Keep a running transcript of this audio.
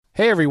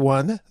Hey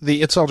everyone,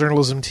 the It's All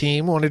Journalism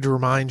team wanted to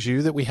remind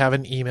you that we have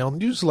an email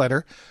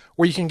newsletter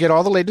where you can get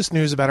all the latest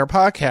news about our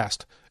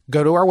podcast.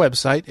 Go to our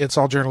website,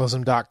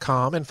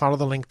 itsalljournalism.com, and follow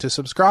the link to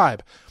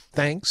subscribe.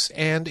 Thanks,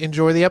 and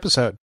enjoy the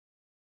episode.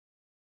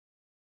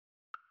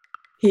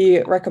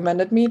 He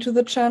recommended me to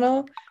the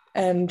channel,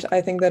 and I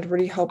think that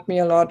really helped me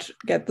a lot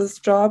get this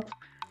job.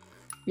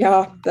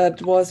 Yeah,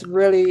 that was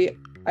really,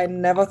 I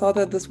never thought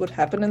that this would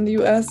happen in the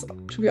US,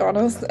 to be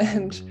honest,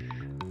 and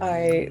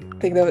I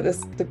think that it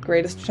is the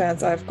greatest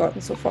chance I've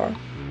gotten so far.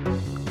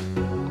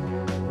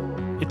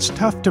 It's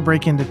tough to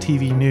break into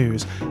TV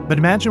news, but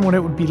imagine what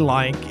it would be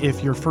like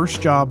if your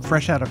first job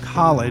fresh out of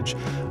college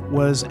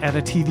was at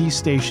a TV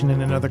station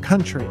in another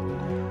country,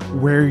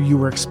 where you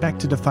were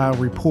expected to file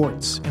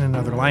reports in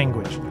another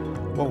language.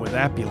 What would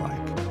that be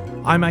like?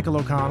 I'm Michael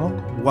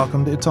O'Connell.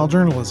 Welcome to It's All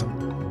Journalism.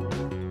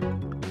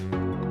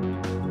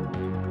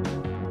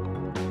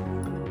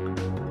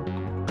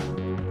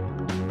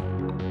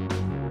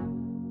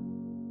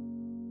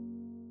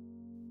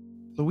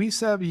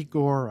 Luisa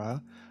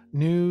Wiewgorra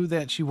knew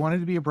that she wanted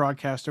to be a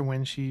broadcaster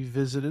when she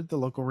visited the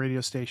local radio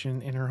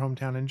station in her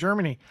hometown in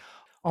Germany.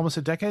 Almost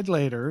a decade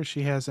later,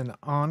 she has an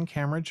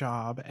on-camera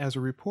job as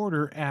a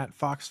reporter at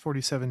Fox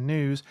 47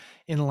 News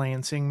in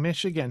Lansing,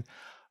 Michigan.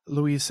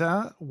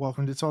 Luisa,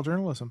 welcome to It's All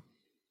Journalism.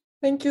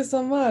 Thank you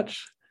so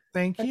much.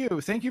 Thank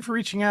you. Thank you for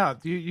reaching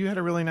out. You had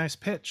a really nice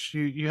pitch.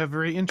 You have a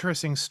very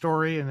interesting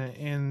story,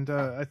 and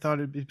I thought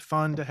it'd be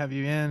fun to have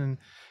you in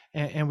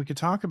and we could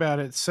talk about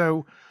it.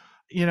 So,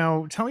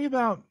 tell me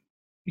about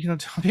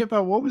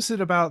what was it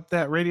about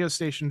that radio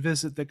station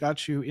visit that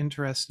got you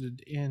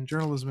interested in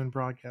journalism and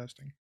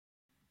broadcasting?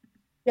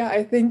 Yeah,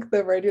 I think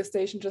the radio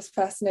station just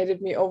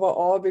fascinated me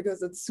overall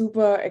because it's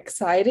super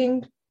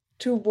exciting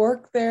to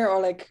work there,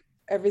 or like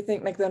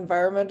everything, like the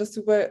environment is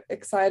super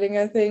exciting,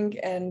 I think.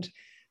 And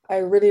I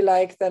really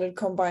like that it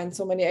combines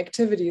so many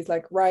activities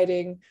like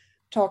writing,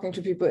 talking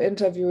to people,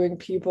 interviewing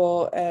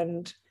people,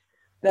 and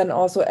then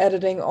also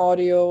editing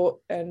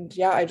audio. And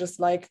yeah, I just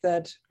like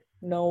that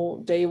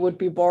no day would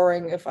be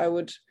boring if I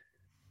would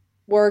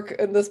work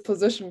in this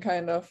position,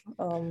 kind of.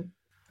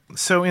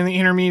 So in the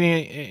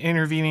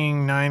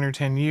intervening 9 or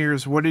 10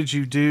 years, what did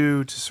you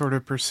do to sort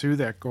of pursue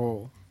that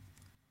goal?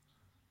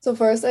 So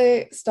first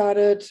I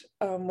started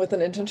with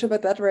an internship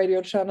at that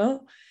radio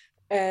channel,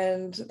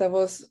 and that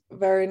was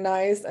very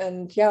nice.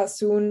 And yeah,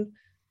 soon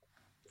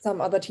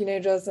some other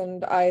teenagers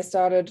and I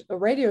started a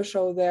radio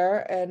show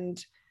there, and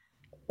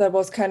that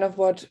was kind of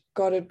what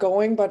got it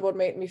going, but what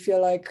made me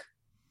feel like,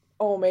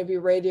 oh, maybe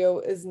radio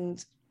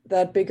isn't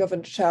that big of a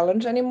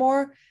challenge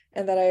anymore,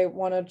 and that I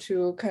wanted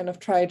to kind of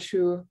try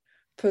to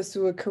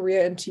pursue a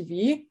career in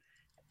TV.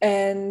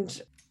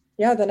 And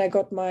yeah, then I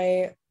got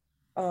my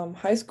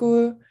high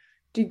school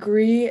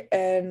degree,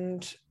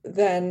 and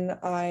then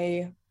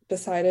I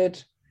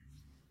decided,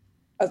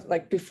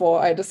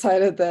 before I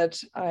decided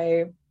that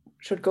I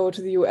should go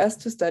to the US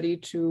to study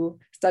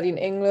in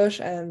English,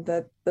 and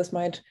that this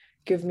might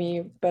give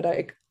me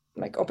better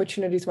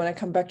opportunities when I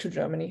come back to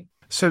Germany.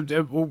 So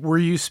were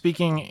you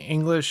speaking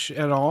English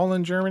at all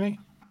in Germany?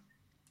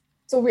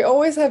 So we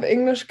always have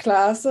English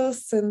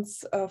classes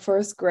since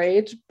first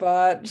grade,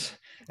 but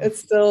it's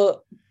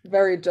still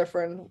very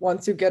different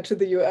once you get to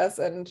the US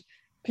and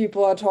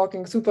people are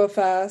talking super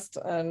fast,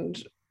 and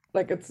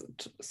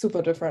it's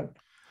super different.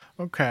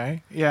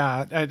 Okay.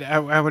 Yeah.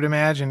 I would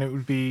imagine it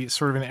would be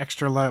sort of an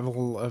extra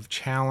level of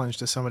challenge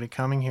to somebody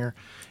coming here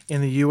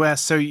in the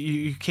US. So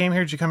you came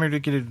here, did you come here to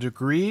get a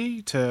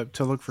degree, to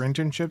look for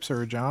internships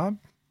or a job?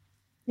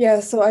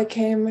 Yeah, so I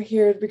came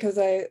here because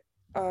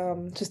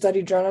to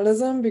study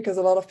journalism, because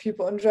a lot of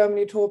people in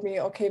Germany told me,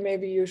 okay,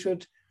 maybe you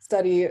should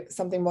study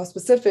something more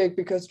specific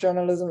because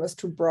journalism is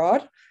too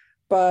broad.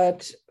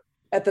 But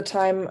at the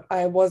time,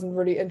 I wasn't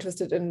really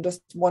interested in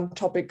just one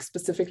topic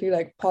specifically,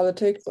 like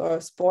politics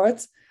or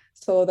sports.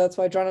 So that's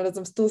why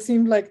journalism still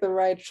seemed like the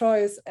right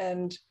choice.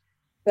 And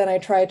then I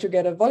tried to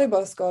get a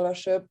volleyball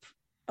scholarship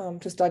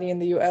to study in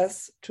the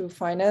US to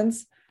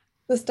finance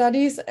the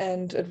studies,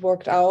 and it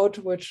worked out,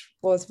 which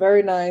was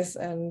very nice.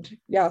 And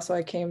yeah, so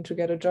I came to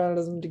get a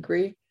journalism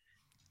degree.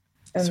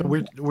 And so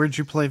where'd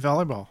you play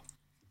volleyball?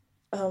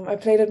 I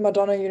played at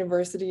Madonna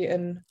University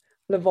in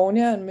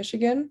Livonia in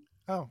Michigan.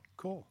 Oh,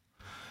 cool.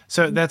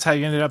 So that's how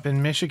you ended up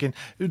in Michigan.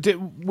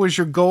 Was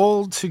your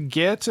goal to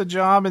get a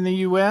job in the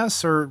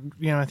U.S. or,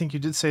 I think you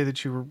did say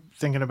that you were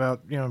thinking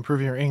about,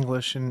 improving your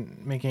English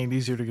and making it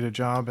easier to get a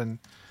job in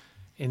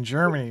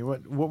Germany?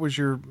 What was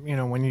your,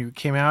 when you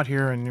came out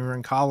here and you were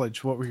in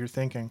college, what were you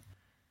thinking?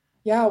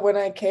 Yeah, when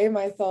I came,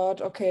 I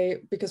thought, okay,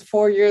 because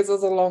 4 years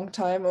is a long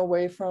time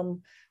away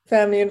from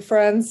family and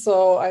friends.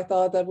 So I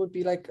thought that would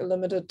be like a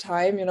limited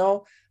time,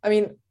 I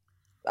mean,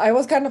 I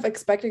was kind of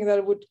expecting that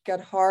it would get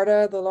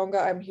harder. The longer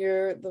I'm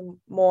here, the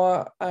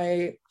more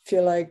I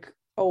feel like,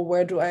 oh,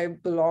 where do I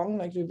belong?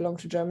 Like, do I belong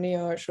to Germany,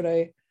 or should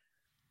I,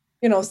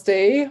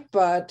 stay?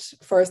 But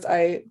first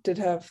I did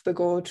have the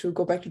goal to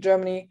go back to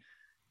Germany,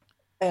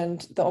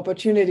 and the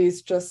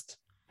opportunities just,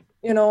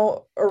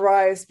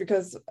 arise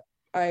because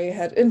I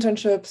had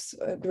internships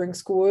during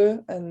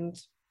school, and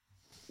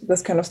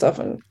this kind of stuff.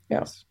 And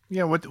yeah.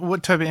 Yeah.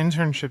 What type of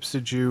internships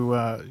did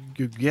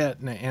you get,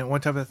 and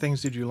what type of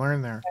things did you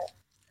learn there?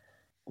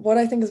 What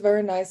I think is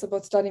very nice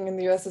about studying in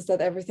the US is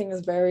that everything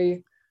is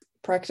very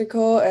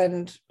practical,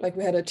 and like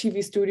we had a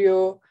TV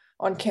studio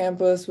on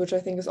campus, which I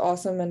think is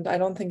awesome. And I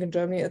don't think in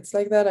Germany it's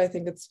like that. I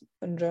think it's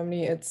in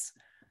Germany it's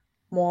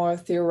more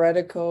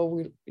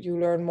theoretical. You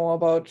learn more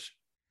about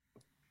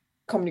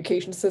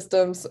communication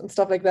systems and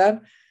stuff like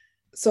that.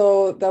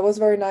 So that was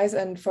very nice.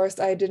 And first,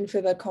 I didn't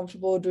feel that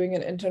comfortable doing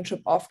an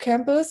internship off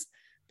campus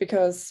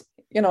because,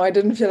 I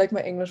didn't feel like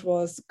my English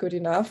was good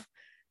enough.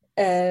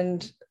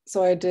 And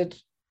so I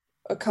did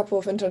a couple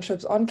of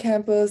internships on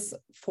campus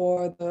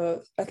for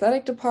the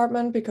athletic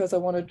department because I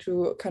wanted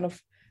to kind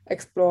of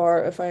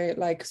explore if I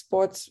like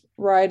sports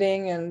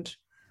writing and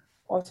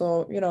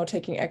also,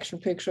 taking action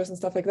pictures and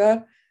stuff like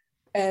that.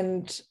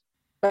 And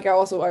like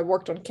I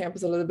worked on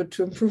campus a little bit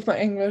to improve my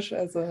English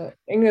as an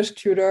English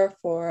tutor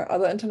for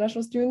other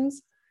international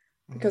students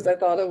because I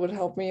thought it would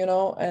help me,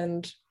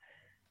 and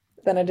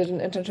then I did an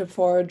internship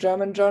for a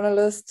German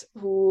journalist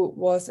who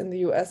was in the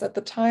US at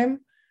the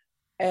time.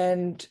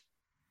 And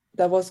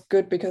that was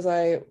good because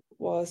I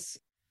was,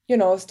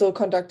 still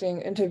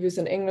conducting interviews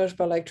in English,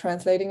 but like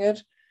translating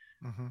it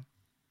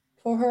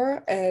for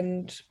her.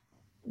 And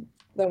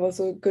that was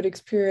a good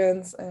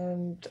experience.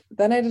 And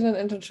then I did an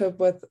internship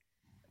with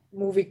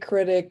movie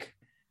critic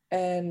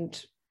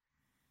and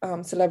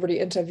celebrity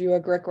interviewer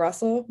Greg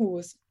Russell, who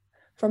was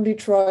from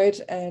Detroit,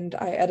 and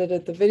I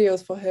edited the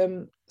videos for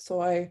him.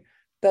 So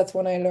that's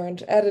when I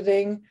learned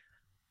editing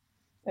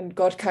and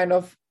got kind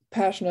of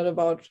passionate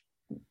about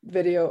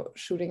video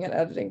shooting and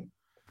editing.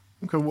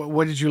 Okay,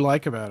 what did you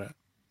like about it?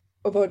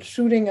 About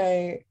shooting,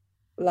 I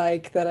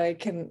like that I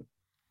can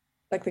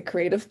like the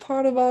creative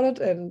part about it,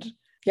 and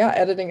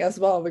editing as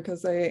well,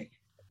 because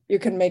you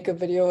can make a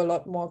video a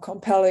lot more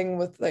compelling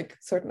with like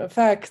certain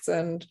effects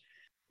and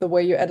the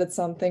way you edit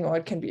something, or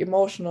it can be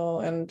emotional.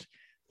 And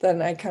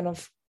then I kind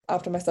of,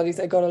 after my studies,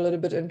 I got a little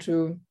bit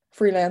into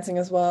freelancing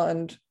as well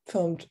and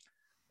filmed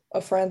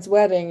a friend's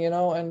wedding,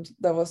 and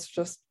that was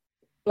just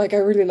like, I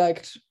really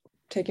liked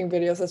taking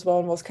videos as well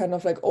and was kind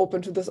of like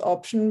open to this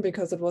option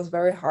because it was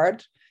very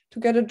hard to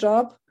get a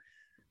job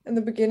in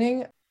the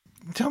beginning.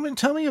 Tell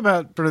me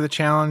about sort of the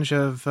challenge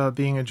of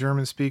being a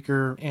German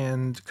speaker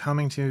and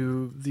coming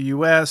to the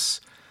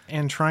U.S.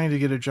 and trying to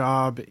get a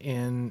job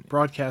in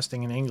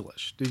broadcasting in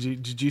English.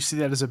 Did you see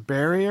that as a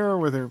barrier, or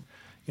were there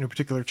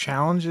particular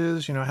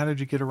challenges? How did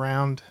you get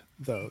around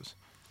those?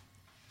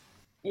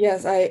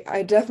 Yes,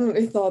 I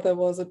definitely thought there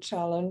was a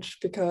challenge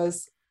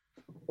because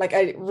like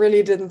I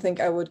really didn't think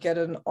I would get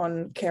an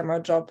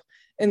on-camera job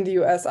in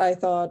the US. I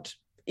thought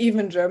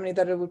even Germany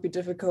that it would be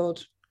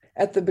difficult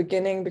at the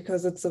beginning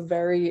because it's a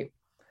very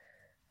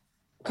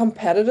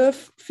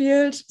competitive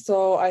field.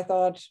 So I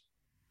thought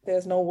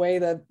there's no way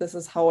that this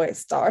is how I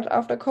start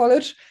after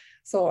college.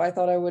 So I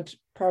thought I would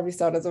probably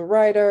start as a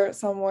writer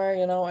somewhere,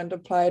 and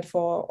applied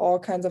for all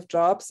kinds of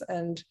jobs.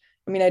 And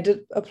I mean, I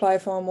did apply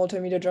for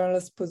multimedia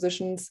journalist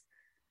positions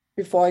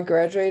before I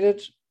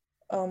graduated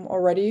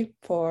already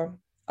for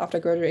after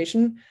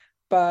graduation,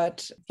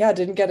 but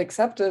didn't get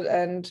accepted.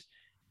 And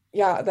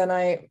then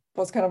I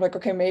was kind of like,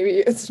 okay, maybe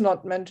it's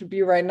not meant to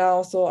be right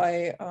now. So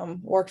I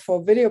worked for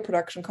a video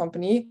production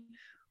company,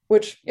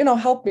 which,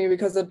 helped me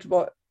because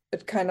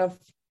it kind of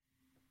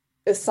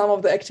is some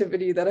of the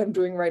activity that I'm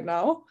doing right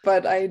now.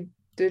 But I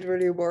did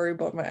really worry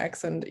about my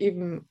accent,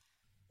 even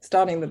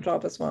starting the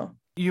job as well.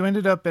 You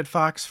ended up at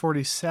Fox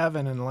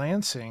 47 in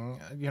Lansing.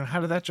 How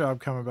did that job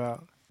come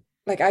about?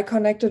 Like I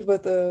connected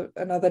with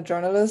another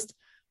journalist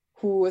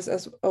who is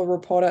as a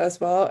reporter as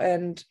well.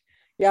 And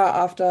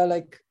after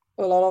like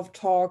a lot of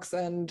talks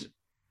and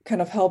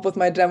kind of help with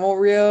my demo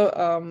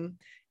reel,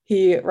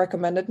 he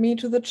recommended me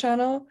to the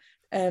channel.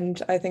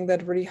 And I think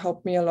that really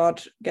helped me a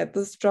lot get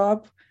this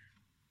job.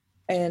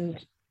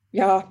 And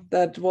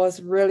that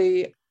was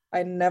really,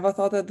 I never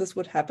thought that this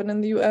would happen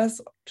in the US,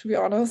 to be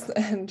honest.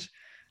 And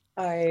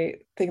I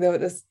think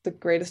that is the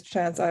greatest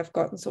chance I've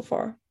gotten so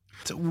far.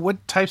 So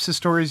what types of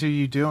stories are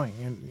you doing?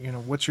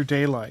 And what's your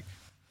day like?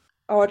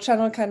 Our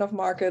channel kind of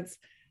markets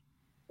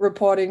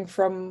reporting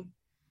from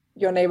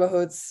your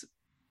neighborhoods,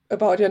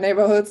 about your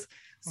neighborhoods.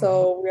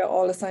 So we are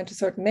all assigned to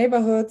certain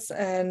neighborhoods.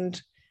 And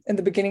in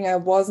the beginning, I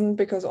wasn't,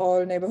 because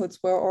all neighborhoods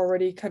were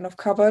already kind of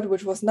covered,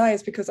 which was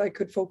nice because I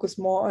could focus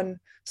more on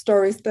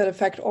stories that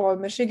affect all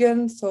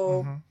Michigan.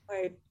 So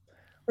I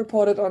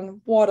reported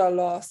on water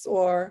loss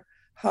or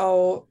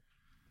how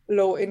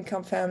low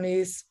income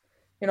families,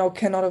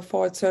 cannot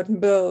afford certain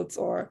bills,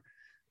 or,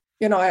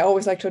 I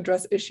always like to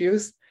address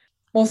issues.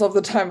 Most of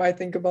the time I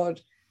think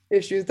about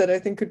issues that I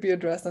think could be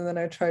addressed, and then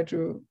I try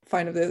to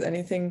find if there's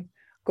anything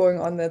going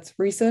on that's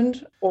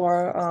recent,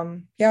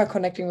 or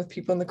connecting with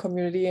people in the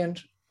community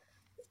and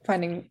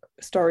finding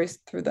stories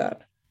through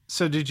that.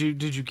 So did you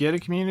get a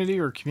community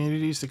or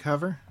communities to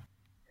cover?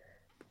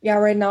 Yeah,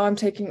 right now I'm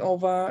taking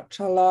over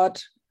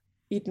Charlotte,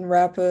 Eaton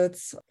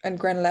Rapids, and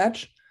Grand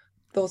Ledge.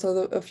 Those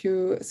are a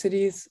few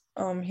cities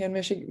here in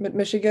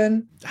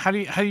Michigan. How do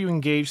you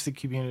engage the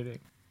community?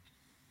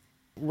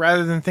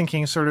 rather than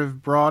thinking sort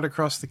of broad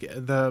across the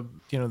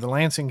the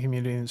Lansing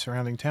community and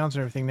surrounding towns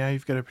and everything, now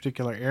you've got a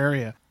particular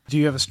area. Do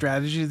you have a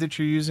strategy that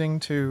you're using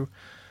to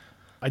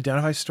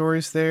identify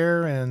stories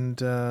there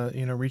and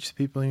reach the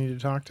people you need to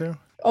talk to?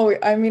 Oh,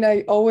 I mean,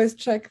 I always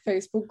check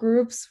Facebook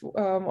groups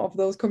of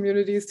those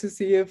communities to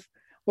see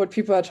what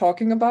people are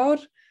talking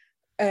about.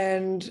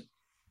 And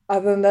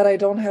other than that, I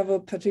don't have a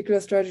particular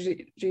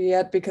strategy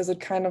yet because it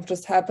kind of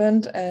just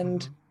happened.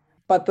 And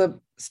but the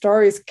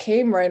stories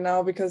came right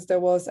now because there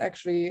was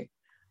actually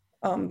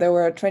there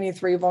were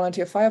 23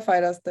 volunteer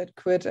firefighters that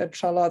quit at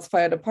Charlotte's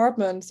fire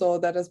department. So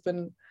that has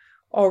been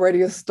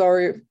already a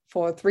story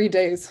for 3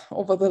 days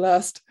over the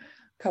last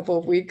couple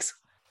of weeks.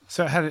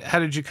 So how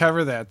did you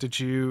cover that?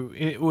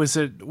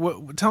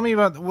 Tell me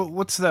about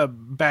what's the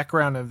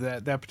background of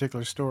that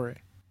particular story?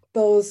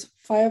 Those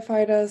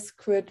firefighters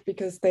quit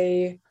because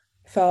they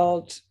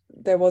felt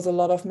there was a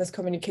lot of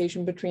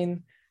miscommunication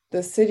between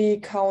the city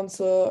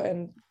council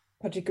and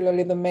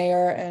particularly the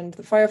mayor and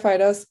the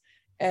firefighters.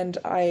 And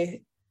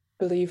I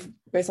believe,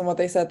 based on what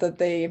they said, that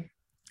they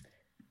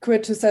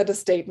quit to set a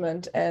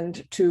statement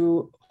and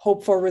to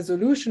hope for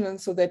resolution, and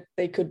so that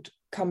they could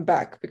come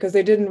back, because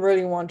they didn't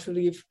really want to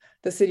leave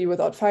the city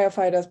without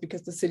firefighters,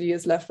 because the city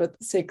is left with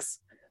 6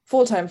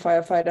 full-time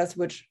firefighters,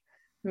 which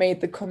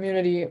made the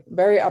community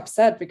very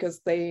upset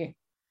because they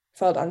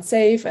felt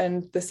unsafe,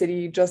 and the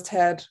city just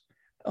had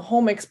a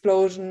home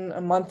explosion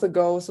a month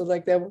ago. So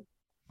like there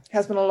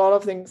has been a lot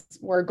of things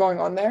were going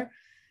on there.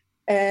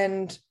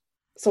 And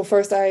so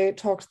first I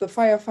talked to the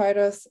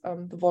firefighters,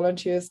 the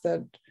volunteers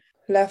that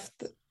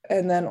left,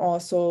 and then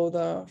also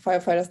the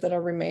firefighters that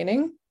are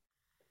remaining.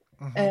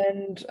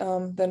 And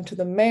then to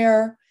the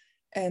mayor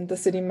and the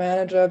city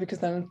manager, because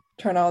then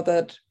it turned out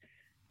that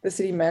the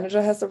city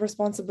manager has the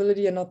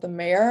responsibility and not the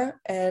mayor.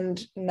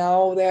 And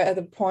now they're at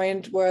the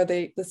point where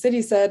the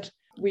city said,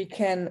 we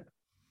can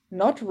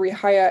not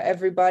rehire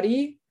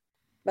everybody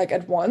like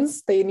at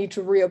once, they need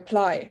to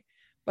reapply.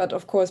 But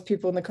of course,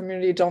 people in the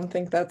community don't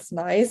think that's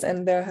nice.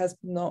 And there has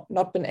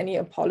not been any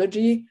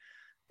apology,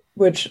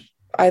 which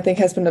I think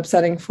has been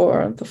upsetting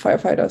for the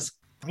firefighters.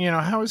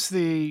 How has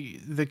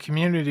the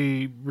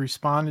community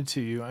responded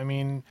to you? I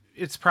mean,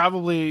 it's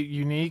probably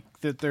unique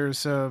that there's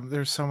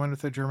someone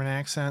with a German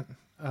accent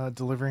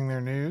delivering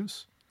their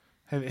news.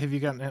 Have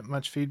you gotten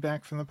much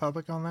feedback from the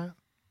public on that?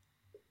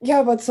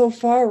 Yeah, but so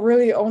far,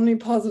 really only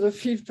positive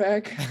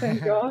feedback,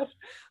 thank God,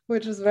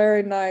 which is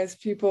very nice.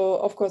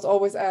 People, of course,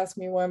 always ask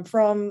me where I'm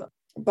from,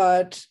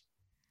 but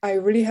I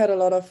really had a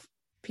lot of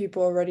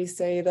people already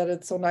say that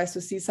it's so nice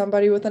to see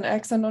somebody with an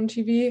accent on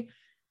TV,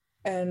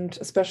 and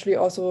especially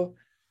also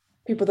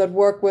people that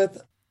work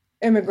with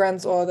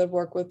immigrants or that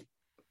work with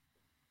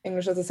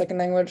English as a second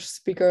language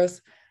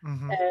speakers,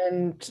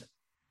 and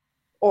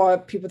or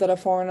people that are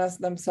foreigners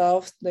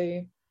themselves.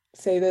 They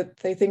say that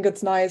they think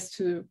it's nice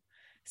to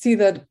see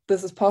that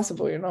this is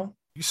possible,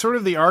 Sort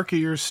of the arc of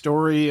your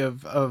story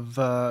of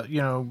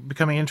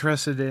becoming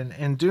interested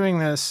in doing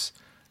this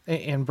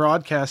and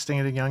broadcasting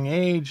at a young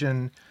age,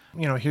 and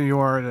here you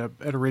are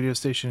at a radio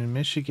station in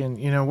Michigan.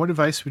 What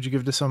advice would you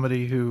give to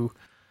somebody who,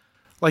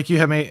 like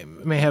you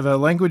may have a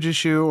language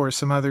issue or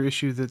some other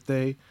issue that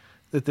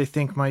they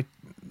think might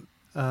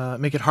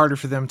make it harder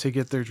for them to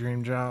get their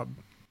dream job?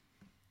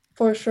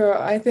 For sure.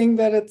 I think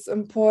that it's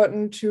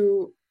important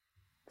to,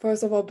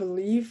 first of all,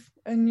 believe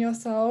in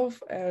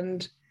yourself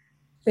and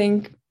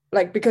think,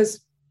 because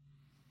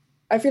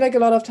I feel like a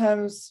lot of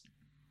times,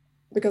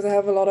 because I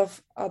have a lot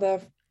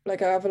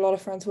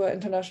of friends who are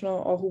international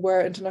or who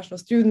were international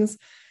students,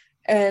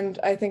 and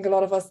I think a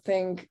lot of us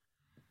think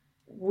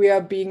we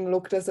are being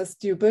looked as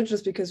stupid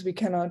just because we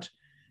cannot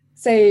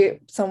say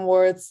some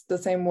words the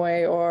same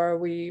way, or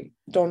we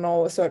don't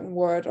know a certain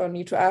word or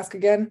need to ask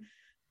again.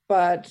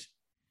 But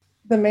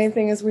the main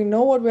thing is we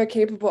know what we're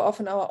capable of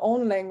in our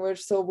own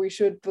language, so we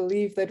should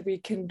believe that we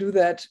can do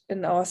that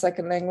in our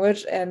second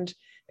language. And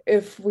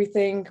if we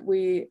think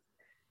we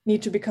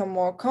need to become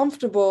more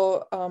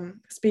comfortable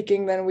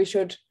speaking, then we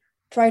should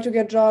try to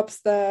get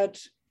jobs that,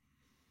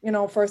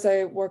 first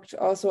I worked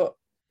also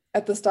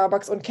at the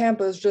Starbucks on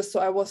campus, just so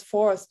I was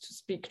forced to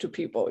speak to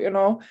people,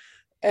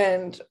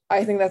 and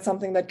I think that's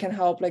something that can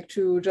help,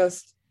 to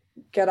just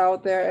get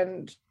out there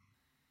and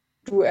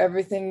do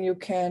everything you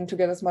can to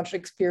get as much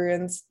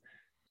experience.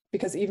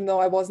 Because even though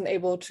I wasn't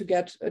able to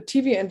get a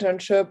TV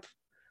internship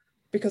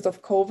because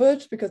of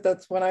COVID, because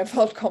that's when I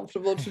felt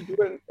comfortable to do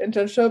an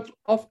internship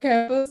off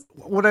campus.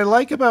 What I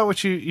like about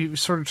what you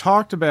sort of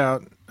talked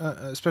about,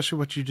 especially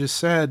what you just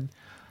said,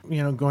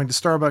 going to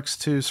Starbucks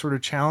to sort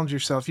of challenge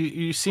yourself.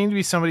 You seem to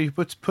be somebody who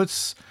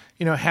puts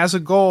has a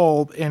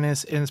goal and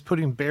is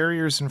putting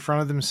barriers in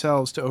front of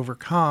themselves to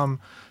overcome,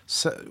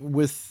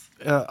 with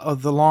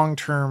the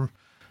long-term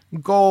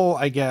goal,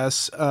 I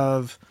guess,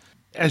 of,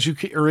 as you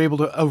are able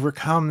to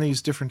overcome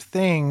these different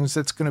things,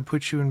 that's going to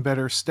put you in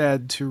better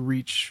stead to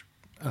reach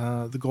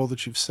the goal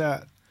that you've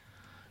set.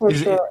 For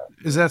sure.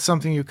 Is that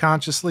something you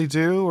consciously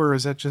do, or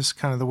is that just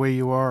kind of the way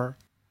you are?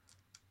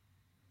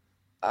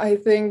 I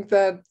think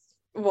that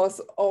was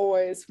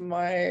always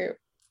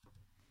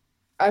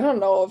I don't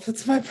know if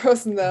it's my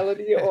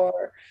personality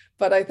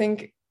but I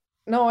think,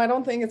 no, I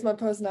don't think it's my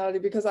personality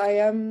because I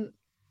am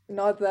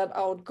not that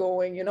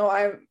outgoing.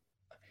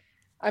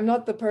 I'm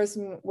not the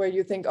person where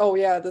you think, oh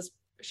yeah,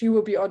 she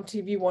will be on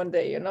TV one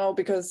day,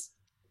 because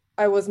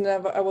I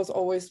was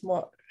always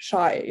more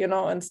shy,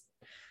 and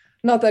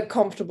not that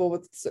comfortable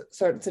with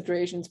certain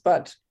situations,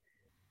 but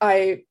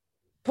I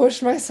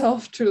push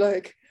myself to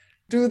like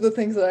do the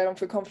things that I don't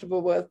feel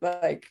comfortable with.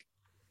 Like,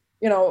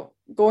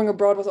 going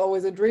abroad was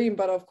always a dream,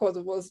 but of course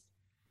it was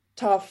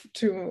tough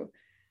to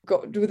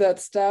go do that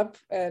step.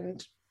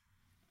 And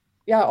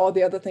yeah, all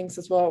the other things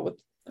as well,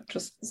 with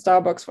just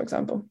Starbucks, for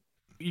example.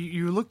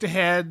 You looked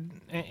ahead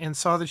and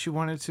saw that you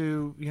wanted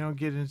to,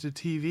 get into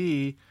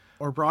TV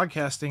or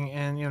broadcasting,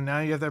 and now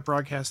you have that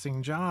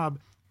broadcasting job.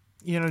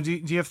 Do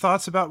you have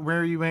thoughts about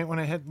where you might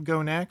want to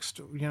go next?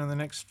 The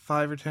next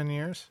 5 or 10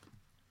 years.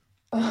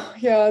 Oh,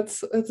 yeah,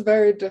 it's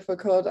very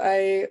difficult.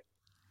 I,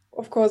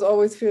 of course,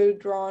 always feel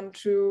drawn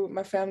to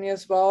my family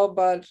as well,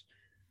 but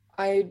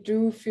I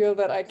do feel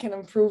that I can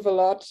improve a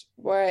lot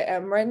where I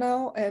am right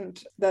now,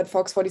 and that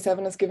Fox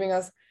 47 is giving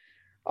us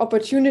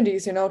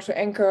opportunities, to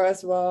anchor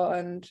as well,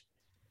 and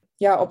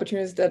yeah,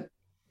 opportunities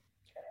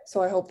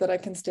so I hope that I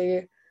can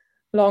stay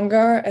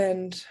longer,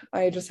 and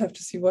I just have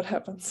to see what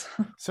happens.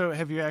 So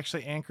have you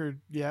actually anchored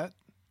yet?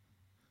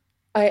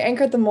 I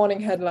anchored the morning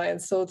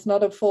headlines, so it's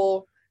not a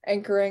full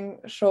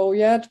anchoring show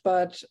yet,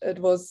 but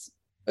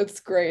it's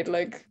great.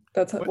 Like,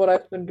 that's what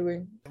I've been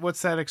doing.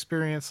 What's that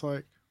experience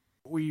like?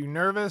 Were you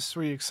nervous?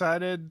 Were you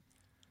excited?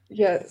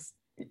 Yes,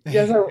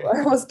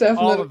 I was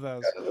definitely all of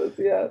those. nervous,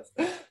 yes.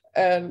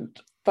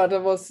 But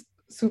it was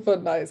super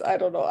nice. I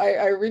don't know.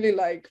 I really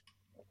like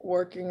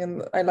working,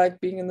 and I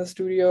like being in the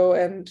studio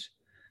and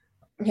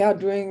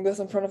doing this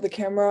in front of the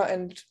camera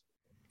and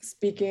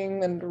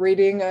speaking and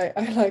reading. I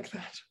like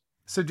that.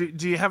 So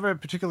do you have a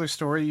particular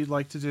story you'd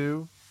like to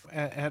do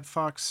at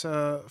Fox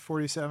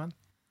 47?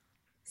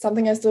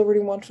 Something I still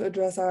really want to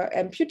address are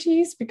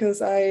amputees,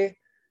 because I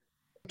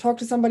talked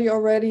to somebody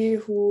already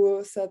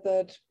who said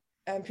that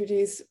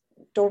amputees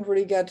don't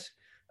really get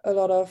a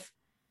lot of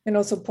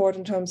support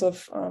in terms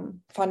of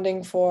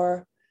funding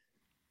or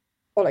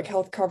like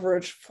health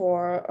coverage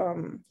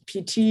for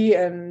PT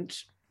and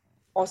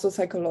also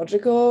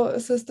psychological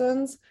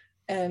assistance.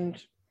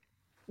 And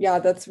yeah,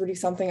 that's really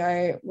something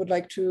I would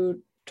like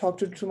to talk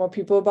to 2 more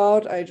people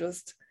about. I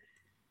just,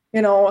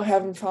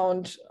 haven't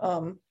found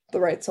the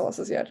right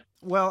sources yet.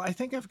 Well, I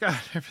think I've got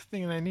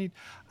everything that I need.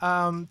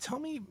 Tell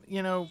me,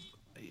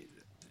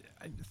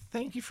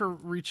 thank you for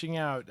reaching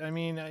out. I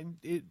mean,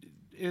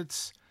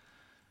 it's,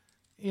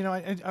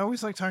 I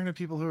always like talking to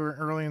people who are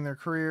early in their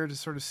career to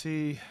sort of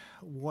see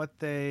what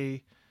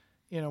they,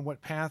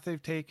 what path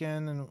they've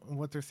taken and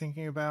what they're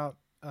thinking about.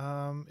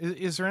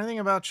 Is there anything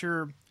about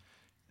your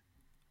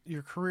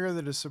career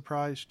that has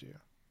surprised you?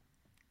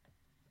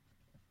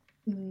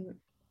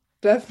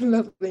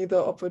 Definitely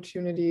the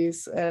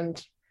opportunities,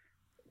 and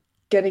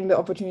getting the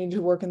opportunity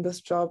to work in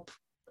this job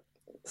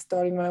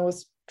starting when I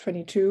was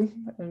 22,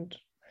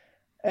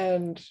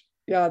 and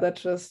yeah,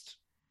 that's just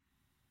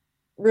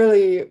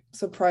really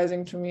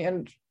surprising to me.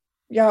 And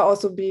yeah,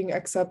 also being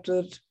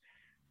accepted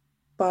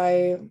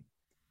by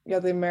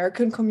the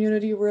American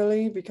community,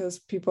 really, because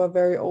people are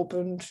very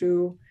open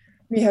to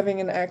me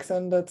having an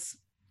accent that's,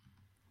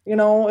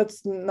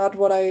 it's not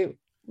what I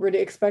really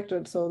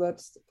expected. So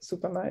that's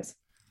super nice.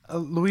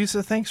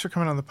 Luisa, thanks for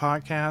coming on the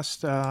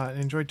podcast. I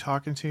enjoyed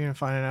talking to you and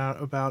finding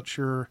out about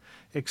your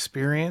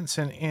experience.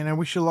 And I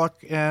wish you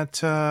luck at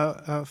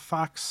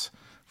Fox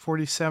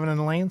 47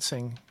 in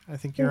Lansing. I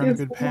think you're on a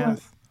good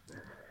path.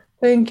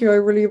 Thank you. I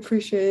really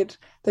appreciate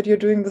that you're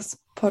doing this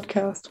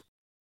podcast.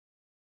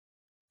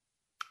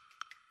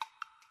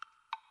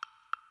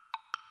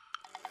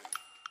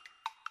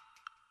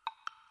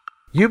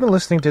 You've been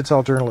listening to It's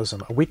All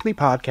Journalism, a weekly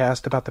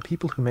podcast about the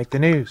people who make the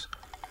news.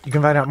 You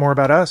can find out more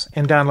about us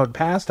and download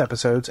past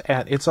episodes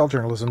at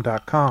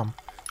itsalljournalism.com.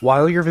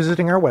 While you're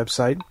visiting our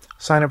website,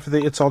 sign up for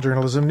the It's All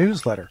Journalism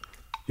newsletter.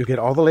 You'll get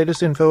all the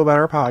latest info about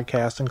our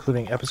podcast,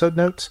 including episode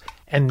notes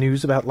and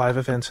news about live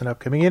events and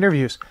upcoming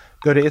interviews.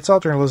 Go to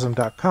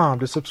itsalljournalism.com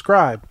to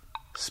subscribe.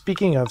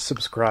 Speaking of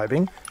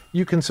subscribing,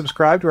 you can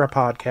subscribe to our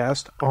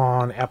podcast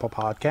on Apple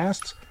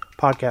Podcasts,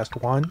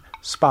 Podcast One,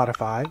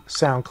 Spotify,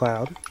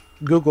 SoundCloud,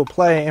 Google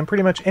Play, and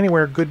pretty much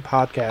anywhere good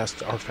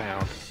podcasts are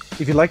found.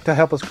 If you'd like to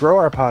help us grow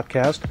our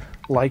podcast,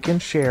 like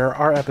and share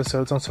our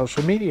episodes on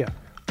social media.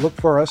 Look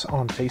for us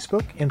on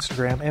Facebook,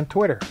 Instagram, and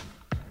Twitter.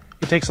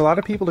 It takes a lot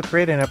of people to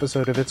create an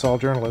episode of It's All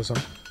Journalism.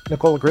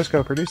 Nicola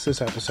Grisco produced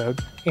this episode.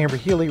 Amber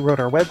Healy wrote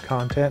our web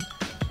content.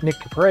 Nick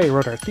Capre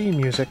wrote our theme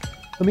music.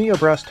 Emilio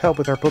Brust helped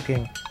with our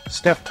booking.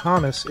 Steph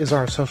Thomas is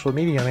our social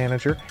media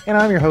manager. And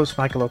I'm your host,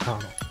 Michael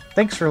O'Connell.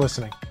 Thanks for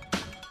listening.